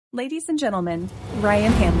Ladies and gentlemen,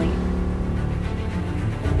 Ryan Hanley.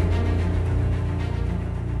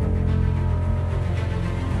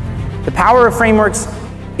 The power of frameworks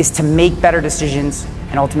is to make better decisions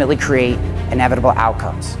and ultimately create inevitable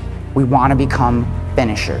outcomes. We want to become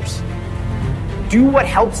finishers. Do what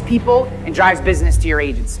helps people and drives business to your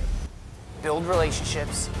agency. Build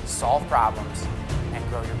relationships, solve problems, and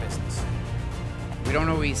grow your business. We don't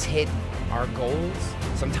always hit our goals.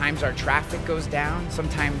 Sometimes our traffic goes down.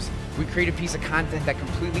 Sometimes we create a piece of content that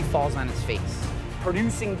completely falls on its face.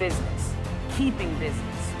 Producing business, keeping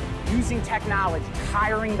business, using technology,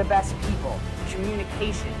 hiring the best people,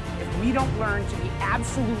 communication. If we don't learn to be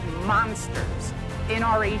absolute monsters in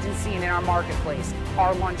our agency and in our marketplace,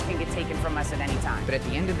 our lunch can get taken from us at any time. But at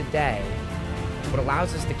the end of the day, what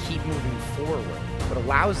allows us to keep moving forward, what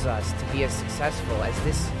allows us to be as successful as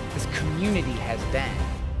this community has been,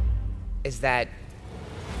 is that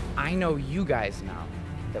I know you guys know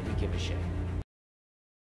that we give a shit.